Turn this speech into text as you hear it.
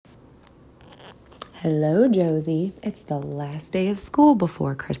Hello, Josie. It's the last day of school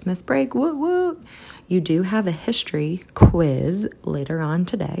before Christmas break. Woot woot. You do have a history quiz later on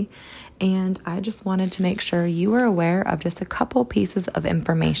today, and I just wanted to make sure you were aware of just a couple pieces of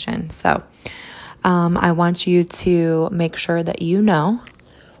information. So I want you to make sure that you know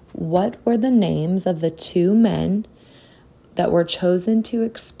what were the names of the two men that were chosen to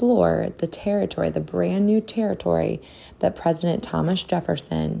explore the territory, the brand new territory that President Thomas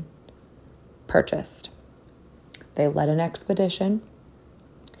Jefferson purchased. They led an expedition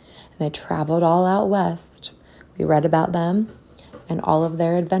and they traveled all out west. We read about them and all of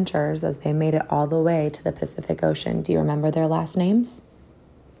their adventures as they made it all the way to the Pacific Ocean. Do you remember their last names?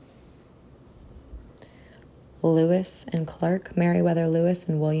 Lewis and Clark, Meriwether Lewis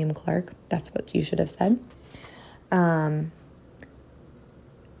and William Clark. That's what you should have said. And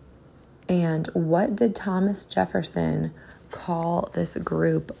what did Thomas Jefferson call this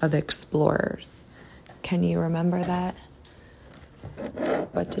group of explorers? Can you remember that?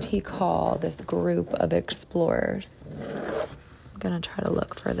 What did he call this group of explorers? I'm going to try to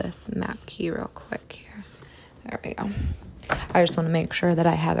look for this map key real quick here. There we go. I just want to make sure that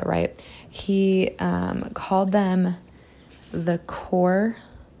I have it right. He called them the Corps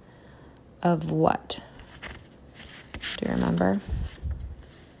of what? Do you remember?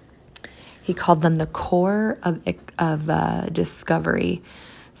 He called them the Corps of Discovery.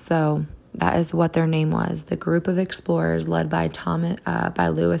 So that is what their name was. The group of explorers led by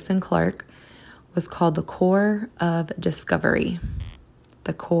Lewis and Clark was called the Corps of Discovery.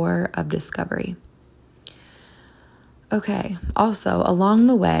 The Corps of Discovery. Okay. Also, along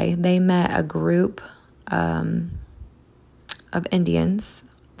the way, they met a group of Indians,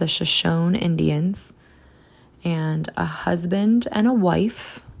 the Shoshone Indians, and a husband and a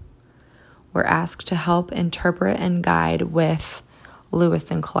wife were asked to help interpret and guide with Lewis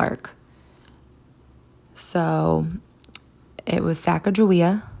and Clark. So it was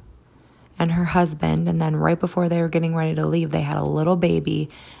Sacagawea and her husband, and then right before they were getting ready to leave, they had a little baby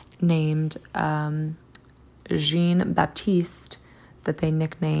named Jean-Baptiste that they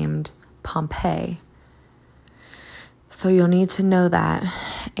nicknamed Pompey. So you'll need to know that.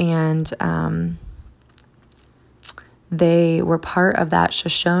 And they were part of that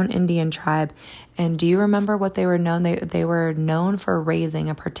Shoshone Indian tribe. And do you remember what they were known? They were known for raising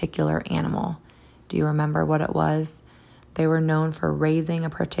a particular animal. Do you remember what it was? They were known for raising a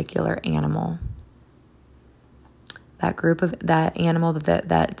particular animal. That animal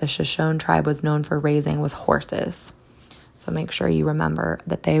that the Shoshone tribe was known for raising was horses. So make sure you remember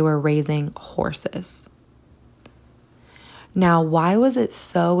that they were raising horses. Now, why was it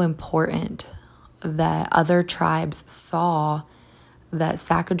so important that other tribes saw that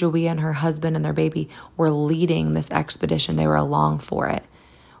Sacagawea and her husband and their baby were leading this expedition? They were along for it.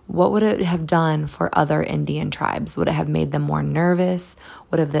 What would it have done for other Indian tribes? Would it have made them more nervous?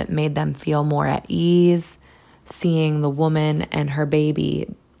 Would it have made them feel more at ease seeing the woman and her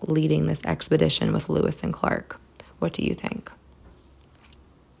baby leading this expedition with Lewis and Clark? What do you think?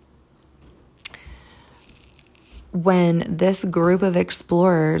 When this group of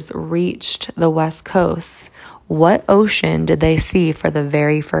explorers reached the West Coast, what ocean did they see for the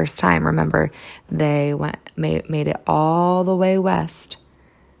very first time? Remember, they made it all the way west.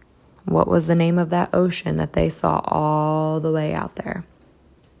 What was the name of that ocean that they saw all the way out there?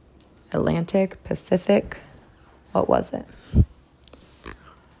 Atlantic, Pacific, what was it?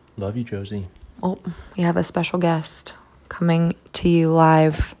 Love you, Josie. Oh, we have a special guest coming to you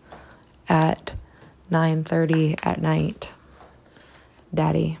live at 9:30 at night.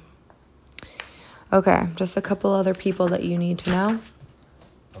 Daddy. Okay, just a couple other people that you need to know.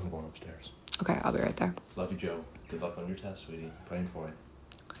 I'm going upstairs. Okay, I'll be right there. Love you, Joe. Good luck on your test, sweetie. Praying for it.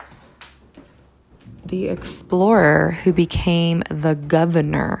 The explorer who became the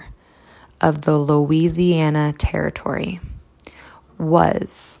governor of the Louisiana Territory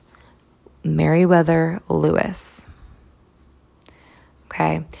was Meriwether Lewis.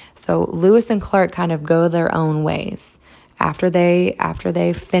 Okay, so Lewis and Clark kind of go their own ways. After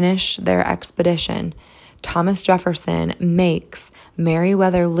they finish their expedition, Thomas Jefferson makes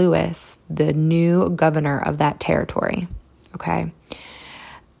Meriwether Lewis the new governor of that territory. Okay.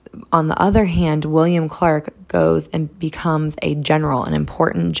 On the other hand, William Clark goes and becomes a general, an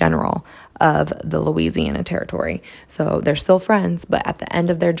important general of the Louisiana Territory. So they're still friends, but at the end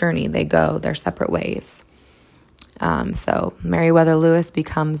of their journey, they go their separate ways. So Meriwether Lewis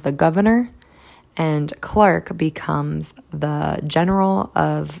becomes the governor, and Clark becomes the general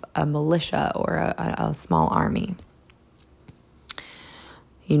of a militia or a small army.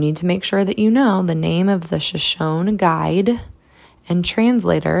 You need to make sure that you know the name of the Shoshone guide and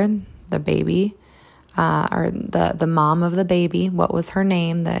translator, the baby, or the mom of the baby. What was her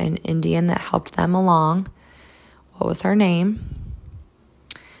name? The Indian that helped them along. What was her name?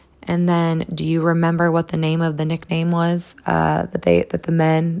 And then, do you remember what the name of the nickname was that the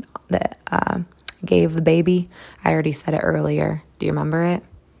men that gave the baby? I already said it earlier. Do you remember it?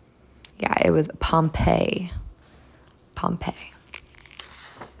 Yeah, it was Pompeii. Pompeii.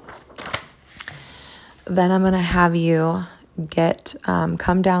 Then I'm going to have you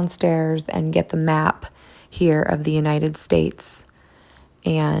come downstairs and get the map here of the United States.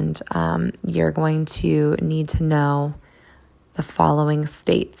 And you're going to need to know the following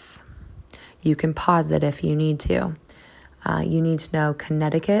states. You can pause it if you need to. You need to know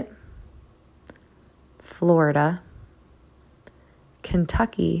Connecticut, Florida,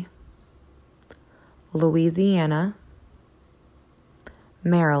 Kentucky, Louisiana,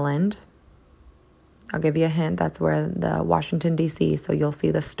 Maryland. I'll give you a hint. That's where the Washington, D.C., so you'll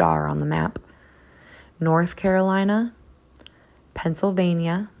see the star on the map. North Carolina,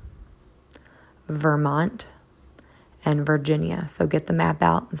 Pennsylvania, Vermont, and Virginia. So get the map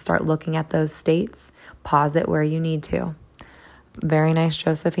out and start looking at those states. Pause it where you need to. Very nice,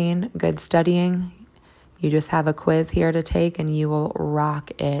 Josephine. Good studying. You just have a quiz here to take and you will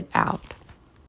rock it out.